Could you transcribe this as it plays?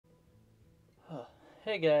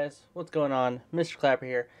Hey guys, what's going on? Mr. Clapper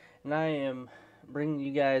here, and I am bringing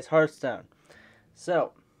you guys Hearthstone.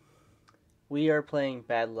 So, we are playing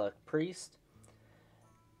Bad Luck Priest,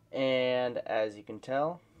 and as you can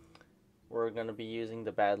tell, we're going to be using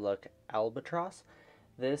the Bad Luck Albatross.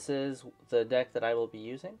 This is the deck that I will be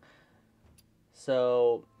using.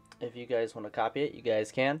 So, if you guys want to copy it, you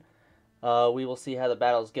guys can. We will see how the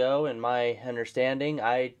battles go. In my understanding,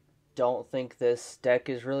 I don't think this deck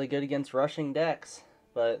is really good against rushing decks,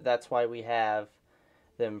 but that's why we have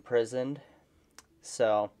them imprisoned.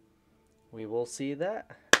 So we will see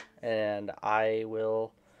that, and I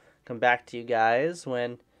will come back to you guys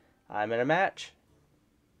when I'm in a match.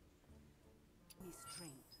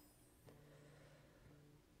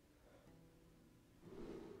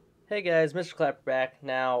 Hey guys, Mr. Clapper back.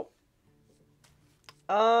 Now,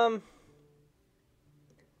 I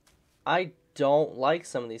don't like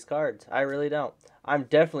some of these cards. I really don't. I'm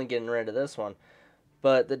definitely getting rid of this one.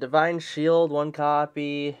 But the Divine Shield, one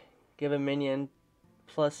copy, give a minion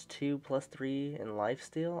 +2, +3 in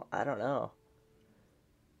lifesteal? I don't know.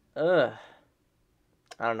 Ugh.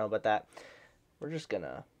 I don't know about that. We're just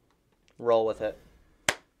gonna roll with it.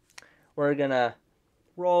 We're gonna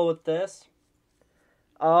roll with this.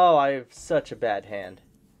 Oh, I have such a bad hand.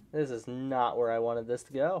 This is not where I wanted this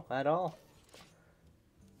to go at all.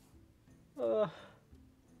 Oh,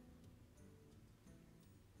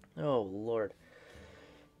 Lord.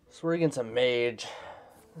 So we're against a mage.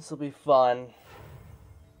 This will be fun.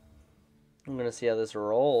 I'm gonna see how this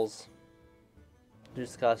rolls.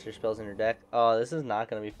 Reduce the cost of your spells in your deck. Oh, this is not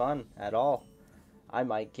gonna be fun at all. I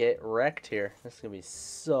might get wrecked here. This is gonna be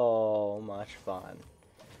so much fun.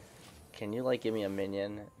 Can you, like, give me a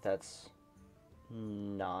minion that's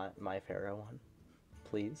not my Pharaoh one?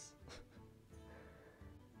 Please?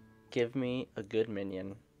 Give me a good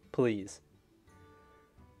minion. Please.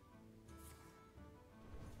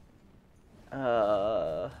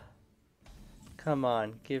 Come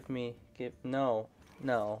on. No.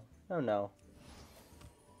 No. No, no.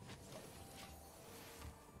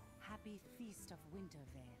 Happy Feast of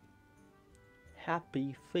Wintervale.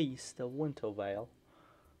 Happy Feast of Wintervale.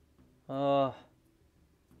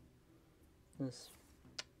 This.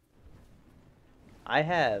 I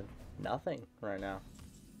have nothing right now.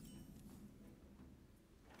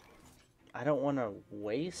 I don't want to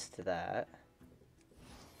waste that.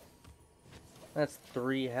 That's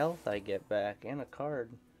 3 health I get back and a card.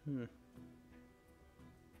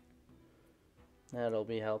 That'll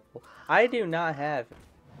be helpful. I do not have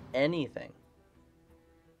anything.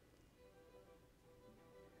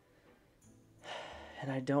 And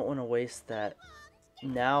I don't want to waste that.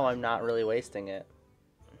 Now I'm not really wasting it.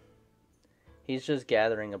 He's just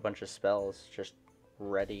gathering a bunch of spells, just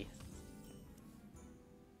ready.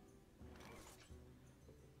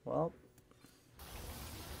 Well,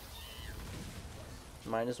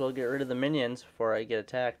 might as well get rid of the minions before I get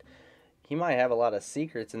attacked. He might have a lot of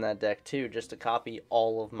secrets in that deck too, just to copy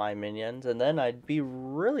all of my minions, and then I'd be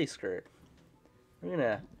really screwed. We're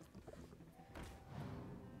gonna...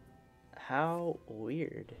 How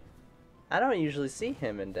weird. I don't usually see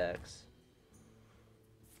him in decks.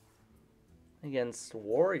 Against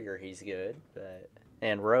Warrior, he's good, but...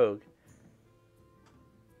 and Rogue.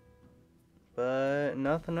 But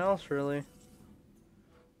nothing else, really.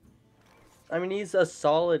 I mean, he's a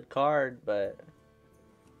solid card, but...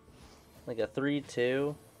 like a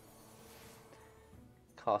 3/2.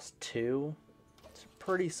 Cost 2. It's a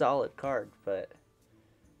pretty solid card, but...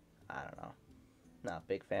 I don't know. Not a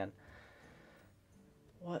big fan.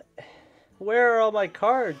 What? Where are all my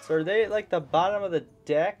cards? Are they at, like, the bottom of the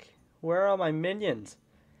deck? Where are all my minions?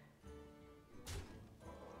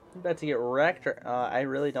 I'm about to get wrecked. I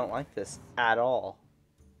really don't like this at all.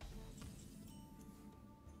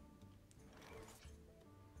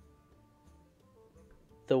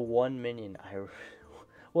 The one minion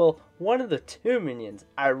well, one of the 2 minions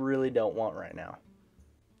I really don't want right now.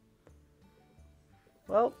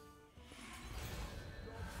 Well,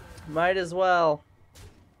 might as well.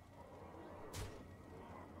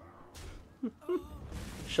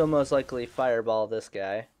 She'll most likely fireball this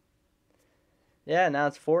guy. Yeah, now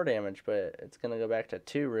it's 4 damage, but it's gonna go back to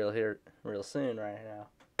 2 real soon right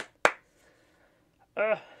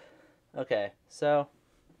now. Okay, so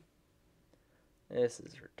this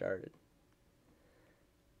is retarded.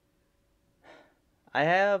 I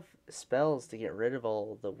have spells to get rid of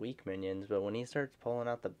all the weak minions, but when he starts pulling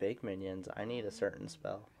out the big minions, I need a certain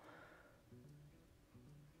spell.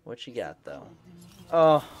 What you got, though?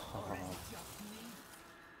 Oh.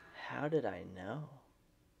 How did I know?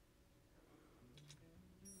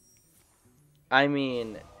 I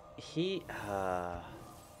mean, he...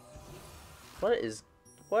 what is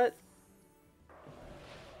What?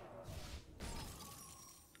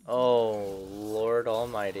 Oh, Lord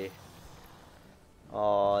Almighty.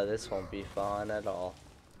 Oh, this won't be fun at all.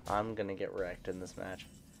 I'm gonna get wrecked in this match.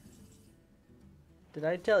 Did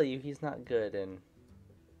I tell you he's not good in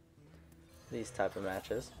these type of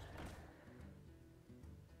matches?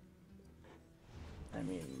 I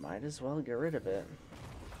mean, might as well get rid of it.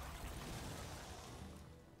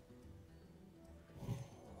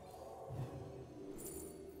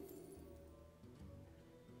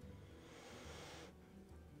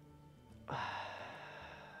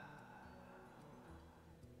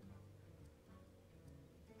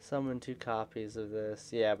 Summon 2 copies of this.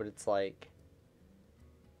 Yeah, but it's like...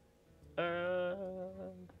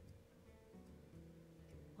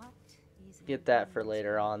 Get that for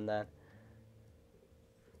later on then.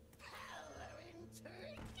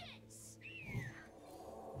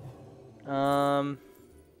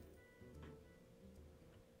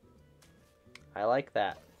 I like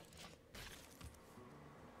that.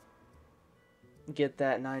 Get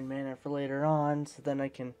that 9 mana for later on, so then I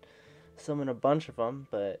can summon a bunch of them,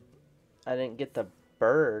 but I didn't get the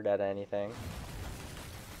bird at anything.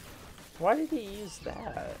 Why did he use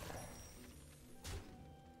that?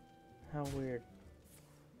 How weird.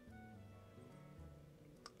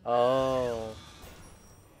 Oh.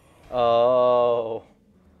 Oh.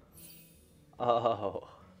 Oh.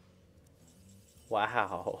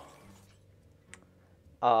 Wow.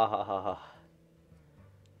 Oh.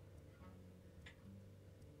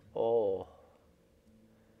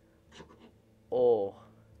 Oh.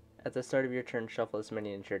 At the start of your turn, shuffle this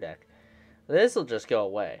minion into your deck. This will just go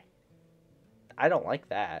away. I don't like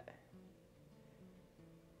that.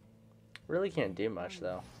 Really can't do much,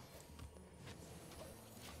 though.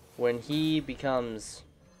 When he becomes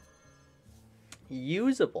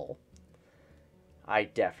usable, I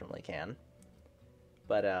definitely can.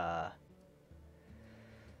 But,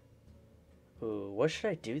 ooh, what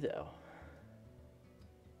should I do, though?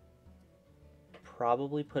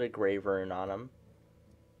 Probably put a Grave Rune on him.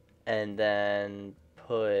 And then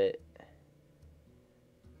put...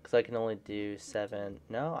 Because I can only do 7...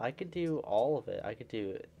 No, I could do all of it. I could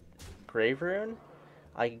do Grave Rune.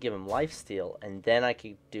 I could give him Lifesteal. And then I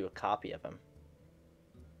could do a copy of him.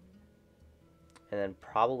 And then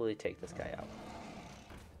probably take this guy out.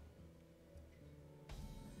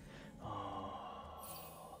 Oh,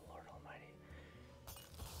 Lord Almighty.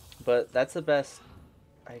 But that's the best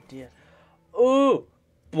idea. Ooh!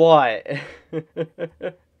 What?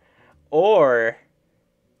 Or...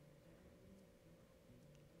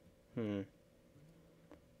 2,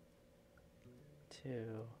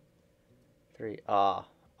 3.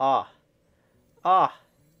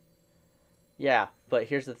 Yeah, but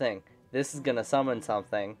here's the thing. This is gonna summon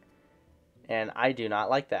something, and I do not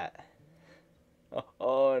like that.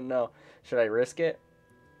 Oh no. Should I risk it?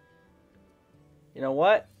 You know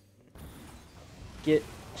what?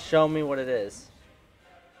 Show me what it is.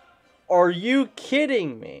 Are you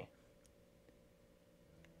kidding me?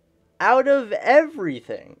 Out of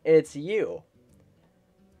everything, it's you.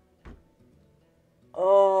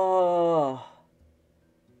 Oh.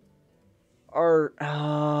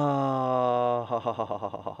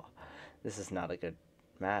 This is not a good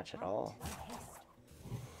match at all.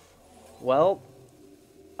 Well,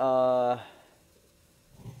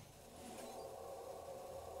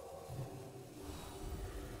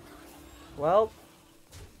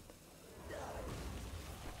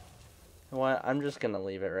 what? I'm just gonna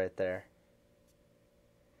leave it right there.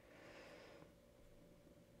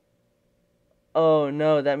 Oh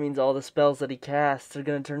no, that means all the spells that he casts are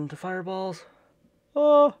gonna turn into fireballs.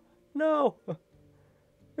 Oh, no.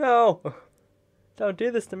 No. Don't do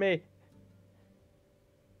this to me.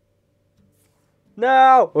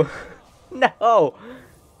 No. No.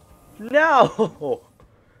 No.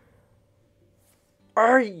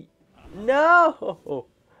 No.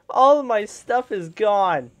 All of my stuff is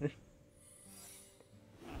gone.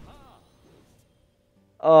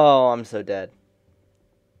 Oh, I'm so dead.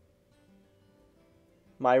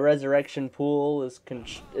 My resurrection pool is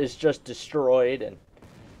just destroyed, and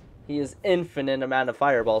he has infinite amount of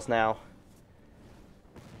fireballs now.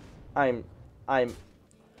 I'm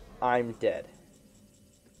dead.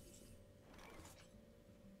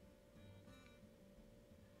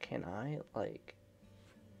 Can I, like...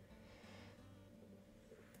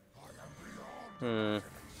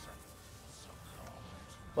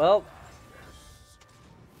 Well...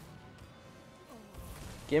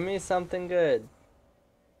 Give me something good.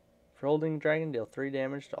 For holding dragon, deal 3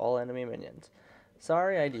 damage to all enemy minions.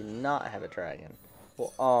 Sorry, I do not have a dragon.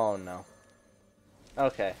 Well, oh no.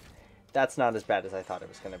 Okay. That's not as bad as I thought it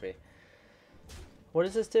was going to be. What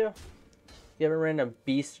does this do? You have a random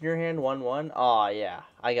beast in your hand, 1/1. Aw, yeah.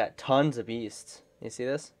 I got tons of beasts. You see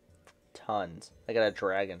this? Tons. I got a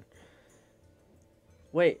dragon.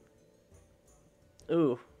 Wait.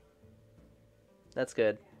 Ooh. That's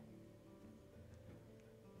good.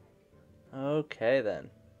 Okay, then.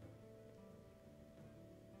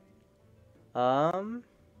 What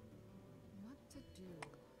to do?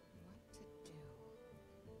 What to do?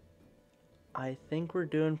 I think we're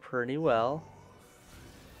doing pretty well.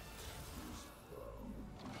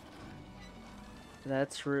 I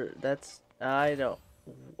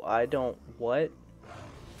don't, what?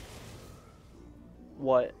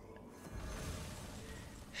 What?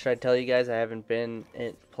 Should I tell you guys I haven't been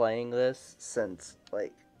playing this since,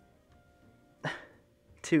 like,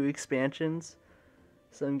 2 expansions?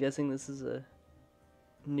 So I'm guessing this is a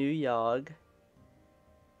new Yogg.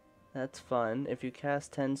 That's fun. If you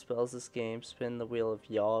cast 10 spells this game, spin the wheel of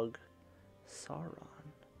Yogg Sauron.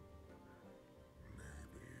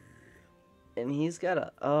 And he's got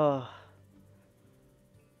a... Oh.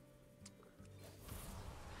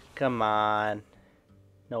 Come on.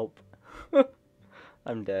 Nope.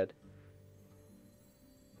 I'm dead.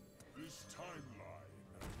 This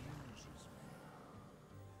timeline amuses me.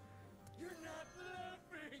 You're not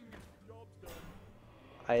laughing! Job's done.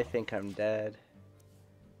 I think I'm dead.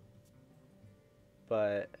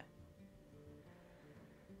 But...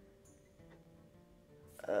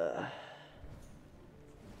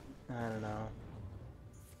 I don't know.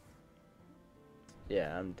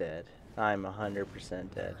 Yeah, I'm dead. I'm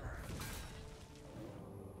 100% dead.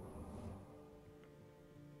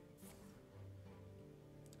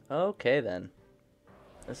 Okay, then.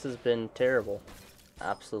 This has been terrible.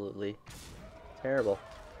 Absolutely terrible.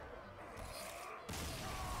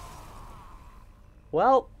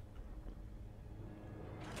 Well,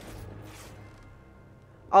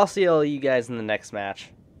 I'll see all you guys in the next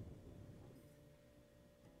match.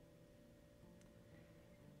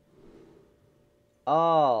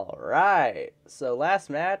 Alright, so last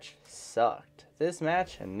match sucked. This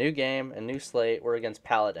match, a new game, a new slate, we're against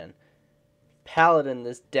Paladin. Paladin,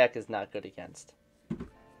 this deck is not good against.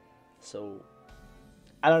 So,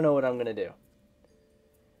 I don't know what I'm going to do.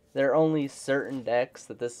 There are only certain decks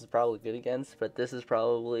that this is probably good against, but this is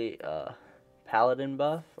probably a Paladin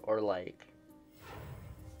buff, or like...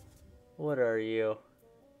 What are you?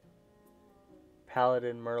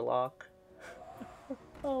 Paladin Murloc?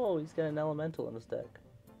 Oh, he's got an elemental in his deck.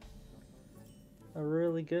 A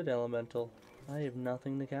really good elemental. I have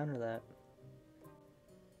nothing to counter that.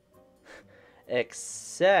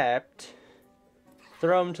 Except...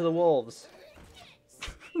 Throw him to the wolves.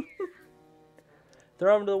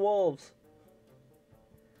 Throw him to the wolves.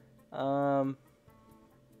 Oh,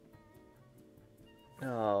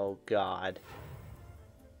 God.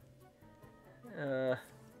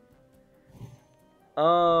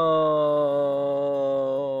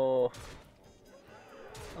 Oh.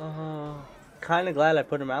 Kind of glad I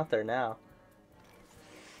put him out there now.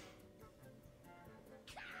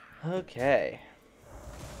 Okay.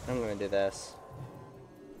 I'm gonna do this.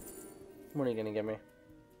 What are you gonna give me?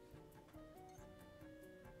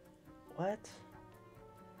 What?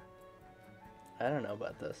 I don't know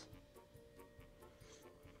about this.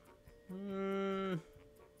 I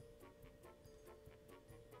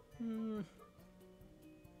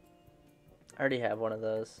already have one of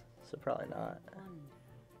those, so probably not.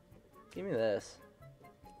 Give me this.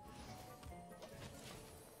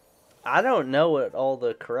 I don't know what all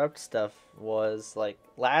the corrupt stuff was. Like,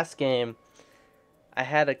 last game, I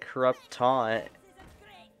had a corrupt taunt.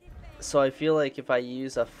 So I feel like if I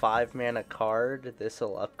use a 5-mana card, this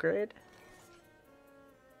will upgrade?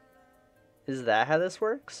 Is that how this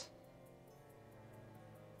works?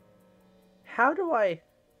 How do I...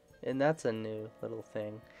 And that's a new little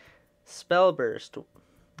thing. Spell Burst.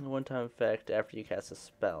 One-time effect after you cast a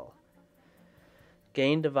spell.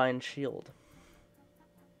 Gain Divine Shield.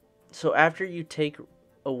 So after you take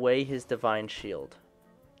away his Divine Shield,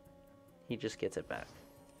 he just gets it back.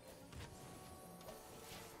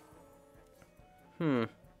 I'm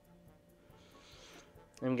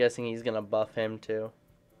guessing he's gonna buff him too.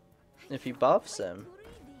 If he buffs him...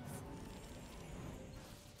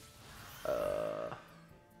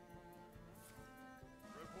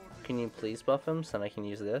 Can you please buff him so I can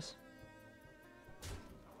use this?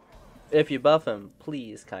 If you buff him,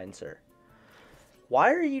 please, kind sir.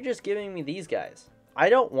 Why are you just giving me these guys? I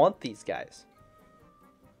don't want these guys.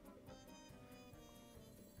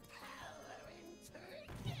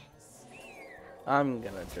 I'm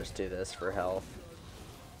gonna just do this for health.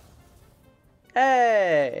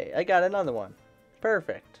 Hey! I got another one.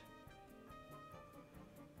 Perfect.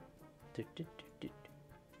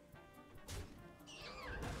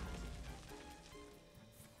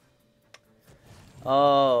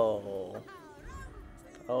 Oh.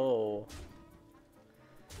 Oh.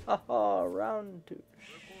 Haha, round two.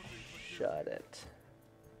 Shut it.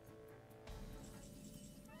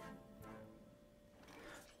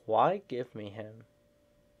 Why give me him?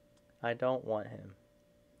 I don't want him.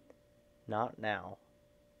 Not now.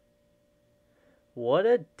 What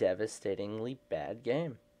a devastatingly bad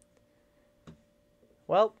game.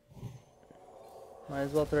 Well, might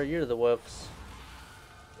as well throw you to the wolves.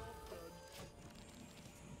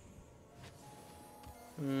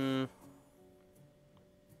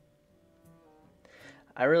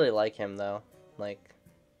 I really like him though. Like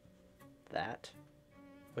that.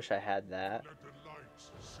 Wish I had that. Let the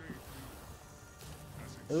lights save you.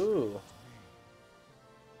 As it Ooh.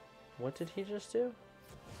 What did he just do?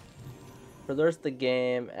 For the rest of the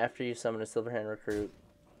game, after you summon a Silverhand recruit,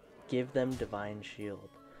 give them Divine Shield.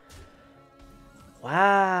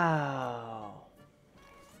 Wow.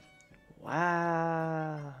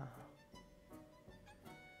 Wow.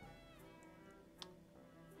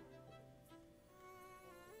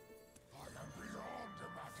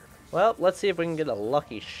 Well, let's see if we can get a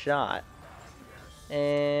lucky shot.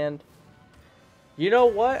 And you know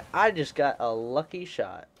what? I just got a lucky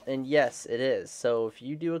shot. And yes, it is. So if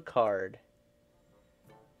you do a card...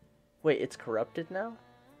 Wait, it's corrupted now?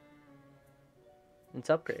 It's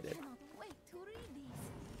upgraded. Cannot wait to read these.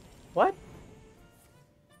 What?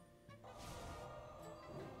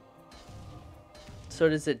 So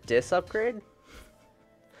does it dis-upgrade?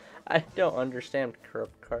 I don't understand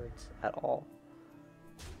corrupt cards at all.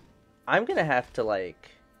 I'm gonna have to, like,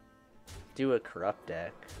 do a corrupt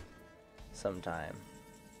deck sometime.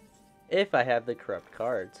 If I have the corrupt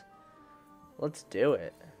cards. Let's do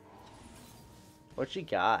it. What you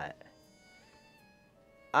got?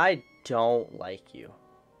 I don't like you.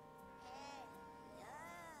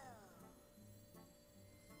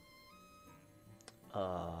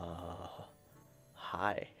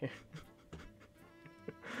 Hi.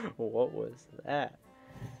 What was that?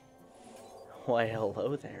 Why,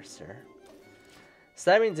 hello there, sir.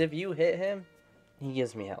 So that means if you hit him, he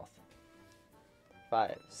gives me health.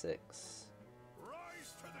 5, 6,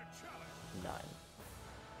 rise to the challenge. 9.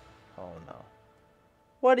 Oh no.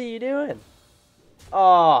 What are you doing?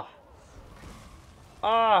 Ah.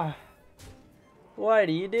 Ah. Why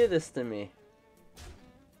do you do this to me?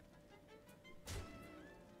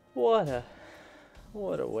 What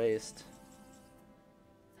a waste.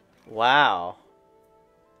 Wow.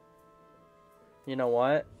 You know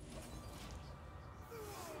what?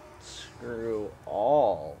 Screw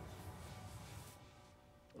all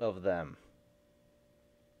of them.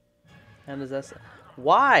 And does that say?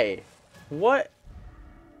 Why? What?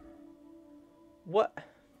 What?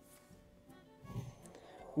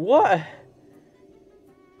 What?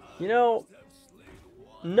 You know,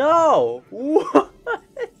 no. What?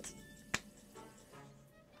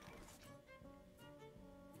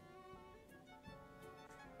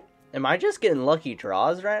 Am I just getting lucky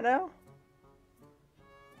draws right now?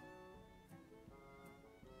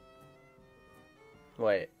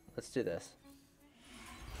 Wait, let's do this.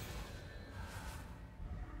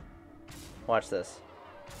 Watch this.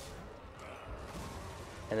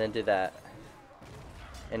 And then do that.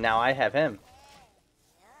 And now I have him.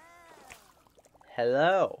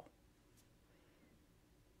 Hello.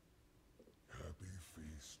 Happy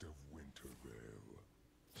feast of Wintervale.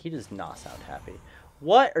 He does not sound happy.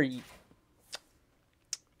 What are you...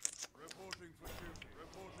 Reporting for duty.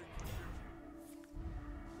 Reporting for duty.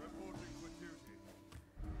 Reporting for duty.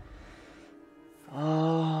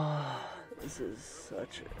 Oh, this is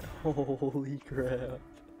such a... Holy crap.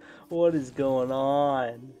 What is going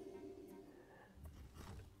on?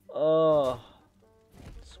 Oh.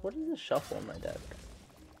 So what is the shuffle in my deck?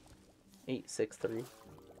 8, 6, 3.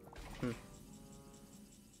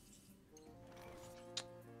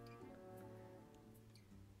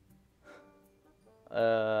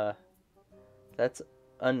 That's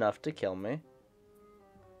enough to kill me.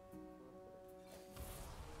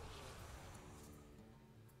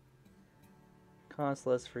 Cost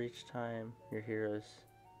less for each time your heroes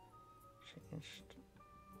changed.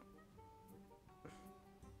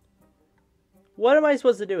 What am I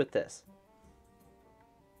supposed to do with this?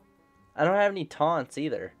 I don't have any taunts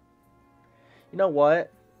either. You know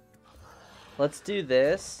what? Let's do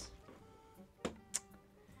this.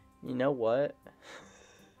 You know what?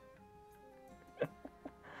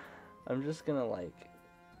 I'm just gonna like...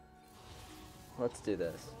 Let's do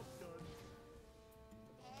this.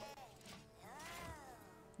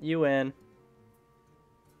 You win.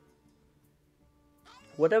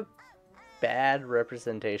 What a bad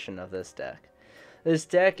representation of this deck. This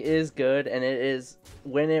deck is good, and it is,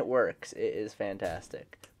 when it works, it is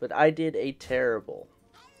fantastic. But I did a terrible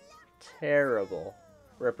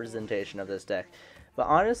representation of this deck. But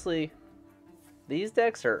honestly, these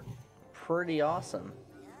decks are pretty awesome.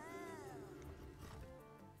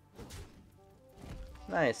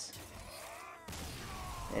 Nice.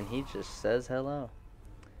 And he just says hello.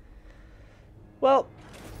 Well,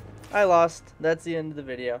 I lost. That's the end of the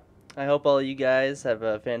video. I hope all you guys have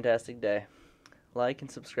a fantastic day. Like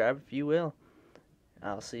and subscribe if you will.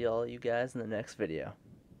 I'll see all you guys in the next video.